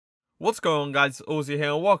What's going on, guys? Aussie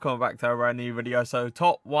here and welcome back to a brand new video. So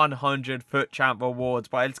top 100 FUT champ rewards,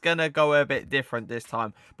 but it's gonna go a bit different this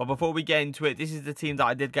time. But before we get into it, this is the team that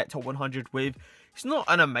I did get top 100 with. It's not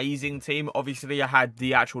an amazing team. Obviously I had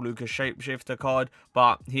the actual Lucas Shapeshifter card,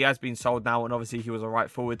 but he has been sold now, and obviously he was a right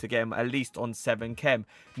forward to get him at least on 7 chem.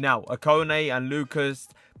 Now Akone and Lucas,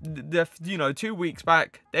 2 weeks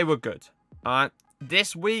back they were good. Alright,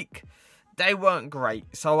 this week they weren't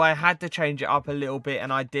great, so I had to change it up a little bit,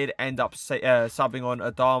 and I did end up subbing on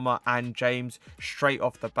Adama and James straight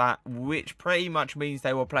off the bat, which pretty much means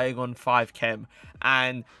they were playing on 5 chem.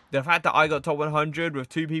 And the fact that I got top 100 with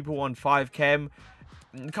 2 people on 5 chem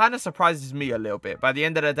kind of surprises me a little bit. By the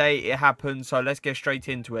end of the day, it happened, so let's get straight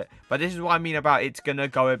into it. But this is what I mean about it's gonna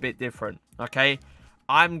go a bit different. Okay,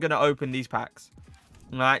 I'm gonna open these packs.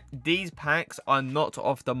 Right, these packs are not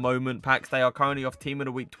off the moment packs. They are currently off Team of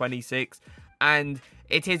the Week 26, and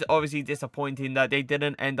it is obviously disappointing that they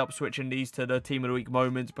didn't end up switching these to the Team of the Week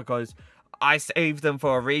moments, because I saved them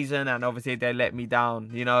for a reason, and obviously they let me down.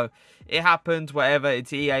 You know, it happens, whatever.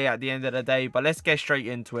 It's EA at the end of the day. But let's get straight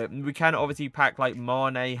into it. We can obviously pack like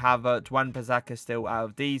Mane, Havertz, Wan-Bissaka still out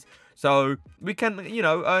of these, so we can, you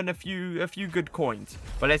know, earn a few good coins.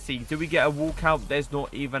 But let's see, do we get a walkout? There's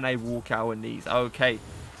not even a walkout in these. Okay,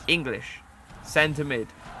 English, centre mid,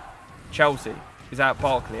 Chelsea. Is that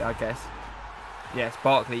Barkley? I guess. Yes,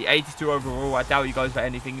 Barkley. 82 overall. I doubt he goes for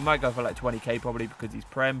anything. He might go for like 20k probably because he's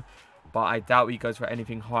Prem, but I doubt he goes for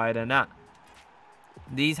anything higher than that.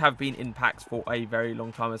 These have been in packs for a very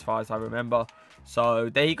long time as far as I remember. So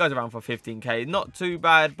there he goes around for 15k. Not too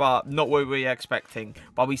bad, but not what we were expecting.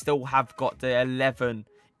 But we still have got the 11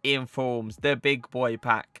 informs, the big boy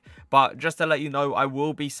pack. But just to let you know, I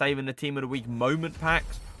will be saving the Team of the Week moment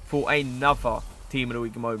packs for another Team of the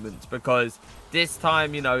Week moments, because this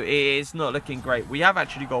time, you know, it's not looking great. We have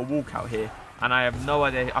actually got a walkout here, and I have no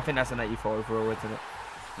idea. I think that's an 84 overall, isn't it?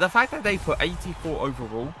 The fact that they put 84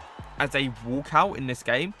 overall as a walkout in this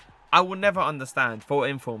game, I will never understand. For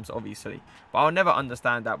informs, obviously, but I'll never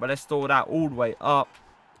understand that. But let's store that all the way up.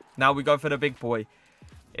 Now we go for the big boy.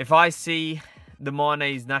 If I see the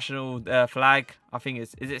Mane's national flag, I think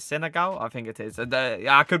is it Senegal? I think it is.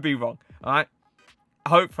 I could be wrong. All right.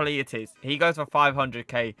 Hopefully it is. He goes for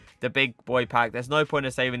 500k, the big boy pack. There's no point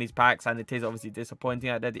of saving these packs, and it is obviously disappointing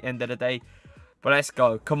at the end of the day. But let's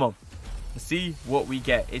go. Come on. Let's see what we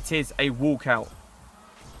get. It is a walkout.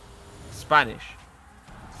 Spanish.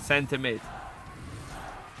 Centre mid.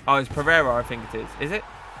 Oh, it's Pereira, I think it is. Is it?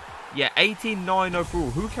 Yeah, 89 overall.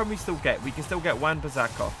 Who can we still get? We can still get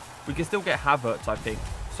Wan-Bissaka. We can still get Havertz, I think.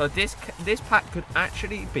 So this pack could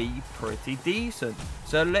actually be pretty decent.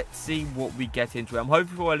 So let's see what we get into. I'm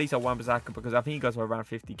hoping for at least a Wan-Bissaka, because I think he goes for around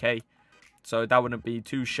 50k. So that wouldn't be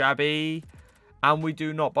too shabby. And we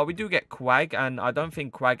do not. But we do get Quag, and I don't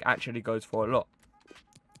think Quag actually goes for a lot.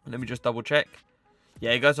 Let me just double check.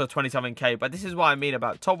 Yeah, it goes for 27k. But this is what I mean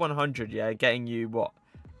about top 100, yeah, getting you what?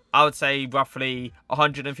 I would say roughly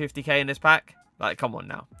 150k in this pack. Like, come on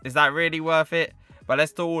now. Is that really worth it? But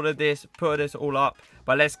let's do all of this, put this all up.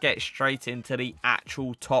 But let's get straight into the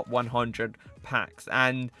actual top 100 packs.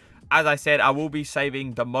 And as I said, I will be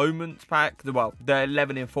saving the moments pack, well, the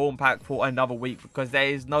 11 inform pack for another week, because there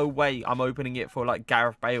is no way I'm opening it for like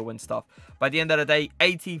Gareth Bale and stuff. By the end of the day,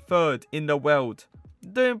 83rd in the world.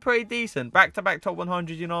 Doing pretty decent. Back-to-back top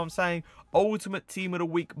 100, you know what I'm saying? Ultimate Team of the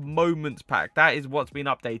Week moments pack. That is what's been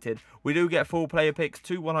updated. We do get 4 player picks,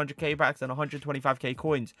 2 100k packs, and 125k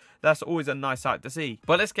coins. That's always a nice sight to see.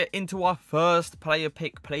 But let's get into our first player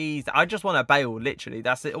pick, please. I just want a Bale, literally.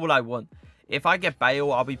 That's it, all I want. If I get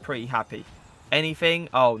Bale, I'll be pretty happy. Anything?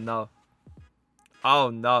 Oh, no. Oh,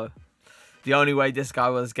 no. The only way this guy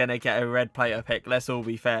was going to get a red player pick, let's all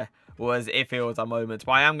be fair, was if it was a moment.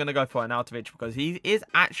 But I am going to go for Arnautovic, because he is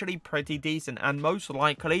actually pretty decent, and most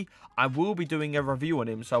likely I will be doing a review on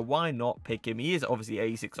him, so why not pick him? He is obviously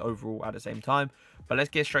 86 overall at the same time. But let's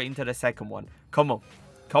get straight into the second one. Come on.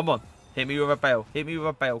 Come on. Hit me with a Bale. Hit me with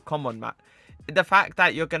a Bale. Come on, Matt. The fact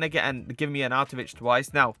that you're going to give me an Arnautovic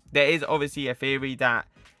twice. Now, there is obviously a theory that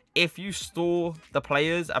if you store the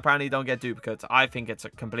players, apparently don't get duplicates. I think it's a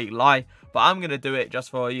complete lie, but I'm going to do it just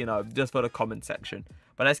for, you know, just for the comment section.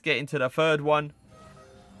 But let's get into the third one.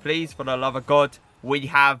 Please, for the love of God, we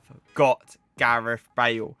have got Gareth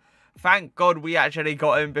Bale. Thank God we actually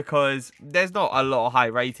got him, because there's not a lot of high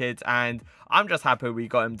rated, and I'm just happy we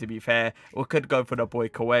got him, to be fair. We could go for the boy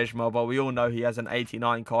Quaresma, but we all know he has an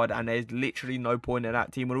 89 card, and there's literally no point in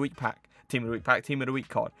that Team of the Week pack. Team of the Week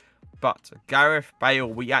card. But Gareth Bale,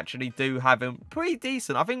 we actually do have him pretty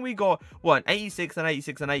decent. I think we got, what, 86 and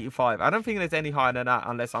 86 and 85. I don't think there's any higher than that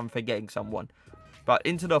unless I'm forgetting someone. But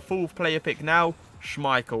into the 4th player pick now,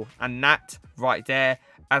 Schmeichel. And that right there,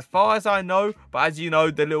 as far as I know, but as you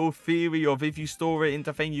know, the little theory of if you store it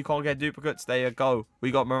into thing, you can't get duplicates. There you go.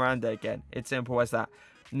 We got Miranda again. It's simple as that.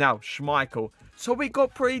 Now, Schmeichel. So we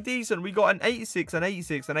got pretty decent. We got an 86, an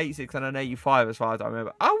 86, an 86, and an 85 as far as I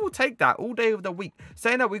remember. I will take that all day of the week.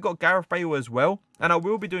 Saying that we got Gareth Bale as well. And I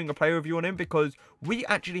will be doing a player review on him because we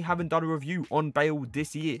actually haven't done a review on Bale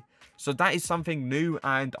this year. So that is something new,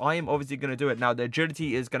 and I am obviously going to do it. Now, the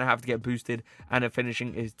agility is going to have to get boosted, and the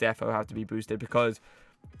finishing is definitely have to be boosted because,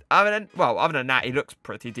 other than that, he looks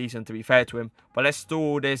pretty decent, to be fair to him. But let's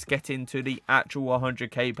store this, get into the actual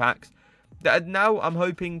 100k packs. Now, I'm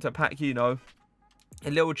hoping to pack, you know, a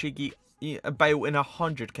little cheeky Bale in a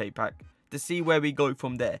 100k pack to see where we go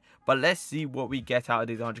from there. But let's see what we get out of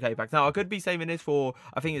these 100k packs. Now, I could be saving this for,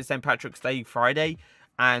 I think it's St. Patrick's Day Friday.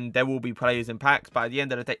 And there will be players in packs, but at the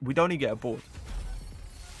end of the day, we don't even get a board.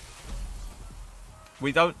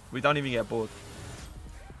 We don't even get a board.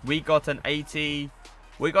 We got an 80.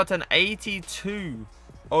 We got an 82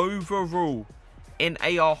 overall in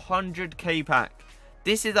a 100k pack.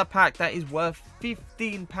 This is a pack that is worth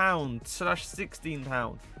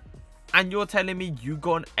 £15/16. And you're telling me you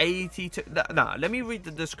got an 82? Nah, let me read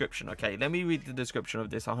the description, okay? Let me read the description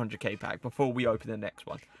of this 100k pack before we open the next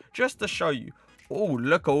one. Just to show you. Oh,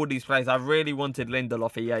 look at all these players. I really wanted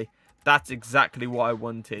Lindelof, EA. That's exactly what I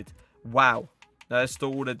wanted. Wow. Let's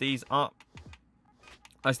store all of these up.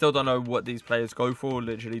 I still don't know what these players go for.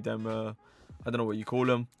 Literally them, I don't know what you call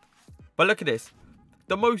them. But look at this.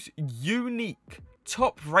 The most unique,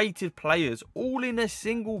 top-rated players, all in a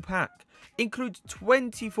single pack. Includes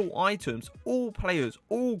 24 items, all players,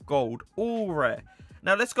 all gold, all rare.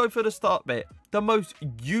 Now, let's go for the start bit. The most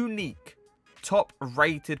unique,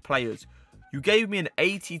 top-rated players. You gave me an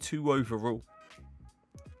 82 overall.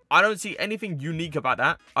 I don't see anything unique about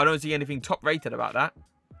that. I don't see anything top rated about that.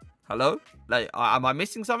 Hello? Like, am I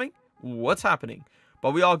missing something? What's happening?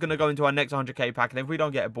 But we are going to go into our next 100k pack. And if we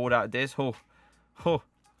don't get a board out of this,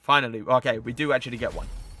 finally. Okay, we do actually get one.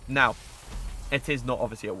 Now, it is not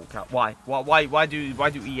obviously a walkout. Why? Why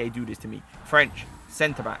do EA do this to me? French,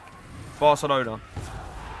 centre back, Barcelona.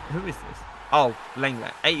 Who is this? Oh,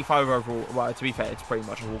 Lenglet. 85 overall. Well, to be fair, it's pretty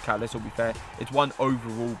much a walkout. Let's all be fair. It's 1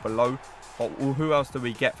 overall below. But who else do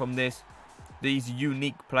we get from this? These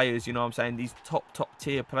unique players, you know what I'm saying? These top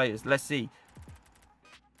tier players. Let's see.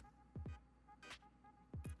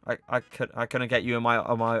 I couldn't get you in my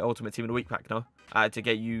Ultimate Team of the Week pack, no? I had to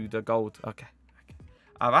get you the gold. Okay.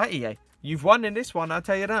 Alright, EA. You've won in this one, I'll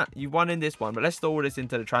tell you that. You've won in this one. But let's store all this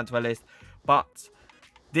into the transfer list. But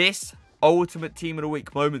this Ultimate Team of the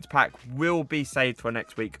Week Moments pack will be saved for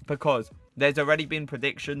next week because there's already been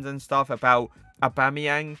predictions and stuff about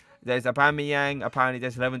Aubameyang. There's Aubameyang, apparently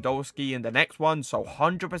there's Lewandowski in the next one, so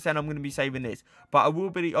 100% I'm going to be saving this. But I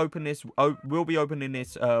will be opening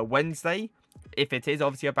this Wednesday, if it is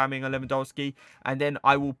obviously Aubameyang and Lewandowski, and then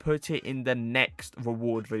I will put it in the next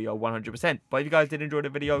reward video 100%. But if you guys did enjoy the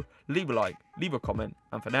video, leave a like, leave a comment,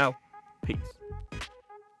 and for now, peace.